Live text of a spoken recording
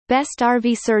Best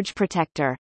RV Surge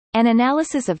Protector. An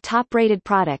analysis of top-rated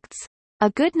products. A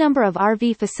good number of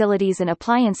RV facilities and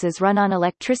appliances run on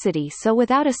electricity, so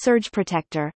without a surge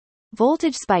protector,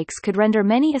 voltage spikes could render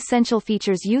many essential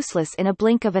features useless in a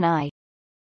blink of an eye.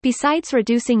 Besides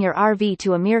reducing your RV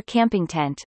to a mere camping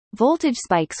tent, voltage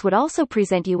spikes would also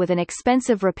present you with an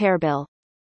expensive repair bill.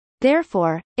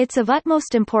 Therefore, it's of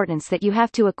utmost importance that you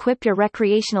have to equip your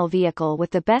recreational vehicle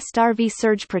with the best RV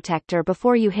surge protector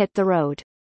before you hit the road.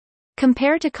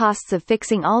 Compared to costs of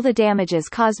fixing all the damages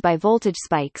caused by voltage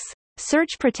spikes,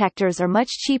 surge protectors are much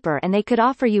cheaper and they could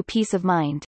offer you peace of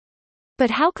mind.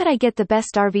 But how could I get the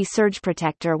best RV surge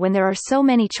protector when there are so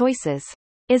many choices?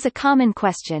 Is a common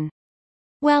question.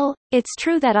 Well, it's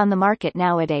true that on the market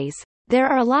nowadays, there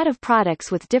are a lot of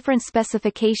products with different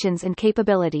specifications and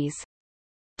capabilities.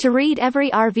 To read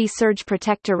every RV surge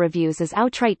protector reviews is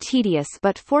outright tedious,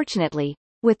 but fortunately,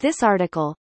 with this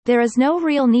article, there is no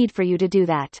real need for you to do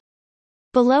that.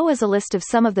 Below is a list of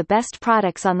some of the best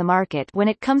products on the market when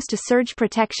it comes to surge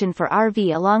protection for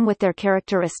RV along with their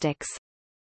characteristics.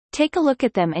 Take a look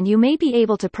at them and you may be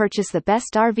able to purchase the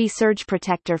best RV surge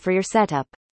protector for your setup.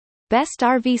 Best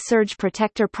RV surge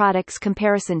protector products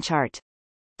comparison chart.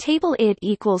 Table ID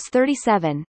equals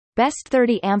 37. Best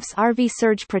 30 amps RV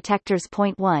surge protectors.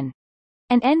 Point 1.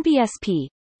 And NBSP.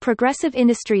 Progressive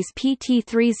Industries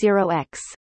PT30X.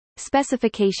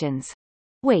 Specifications.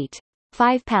 Weight.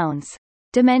 5 pounds.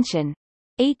 Dimension.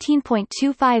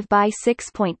 18.25 by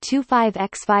 6.25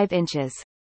 x 5 inches.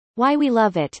 Why we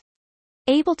love it.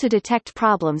 Able to detect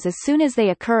problems as soon as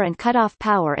they occur and cut off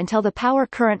power until the power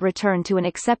current return to an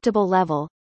acceptable level.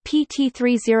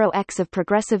 PT30X of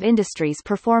Progressive Industries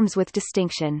performs with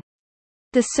distinction.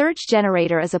 The surge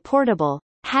generator is a portable,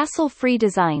 hassle-free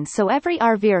design so every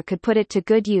RVer could put it to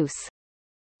good use.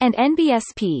 And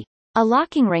NBSP. A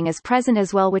locking ring is present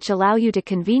as well which allow you to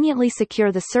conveniently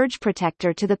secure the surge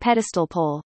protector to the pedestal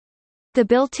pole. The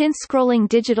built-in scrolling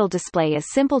digital display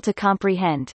is simple to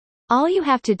comprehend. All you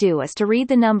have to do is to read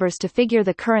the numbers to figure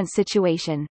the current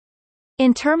situation.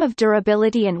 In terms of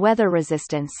durability and weather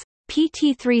resistance,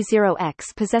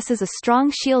 PT30X possesses a strong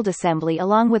shield assembly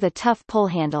along with a tough pull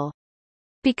handle.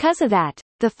 Because of that,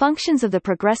 the functions of the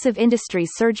Progressive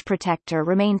Industries surge protector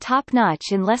remain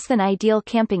top-notch in less than ideal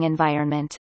camping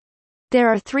environment. There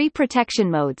are 3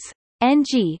 protection modes: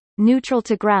 NG, neutral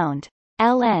to ground,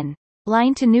 LN,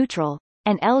 line to neutral,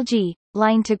 and LG,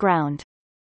 line to ground.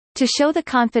 To show the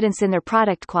confidence in their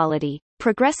product quality,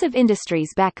 Progressive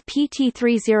Industries back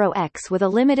PT30X with a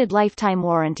limited lifetime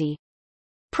warranty.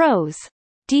 Pros.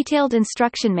 Detailed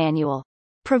instruction manual.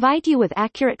 Provide you with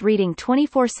accurate reading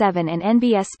 24/7 and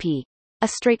NBSP. A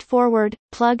straightforward,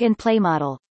 plug-and-play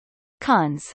model.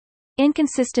 Cons.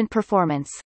 Inconsistent performance.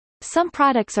 Some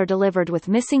products are delivered with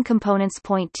missing components.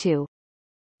 Point 2.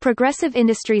 Progressive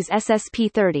Industries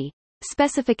SSP30.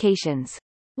 Specifications.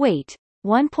 Weight.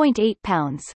 1.8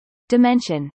 pounds.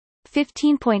 Dimension.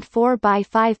 15.4 by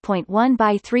 5.1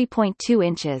 by 3.2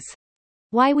 inches.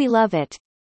 Why we love it.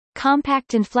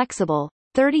 Compact and flexible.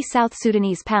 30 South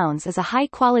Sudanese pounds is a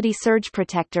high-quality surge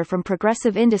protector from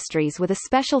Progressive Industries with a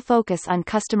special focus on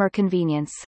customer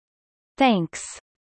convenience. Thanks.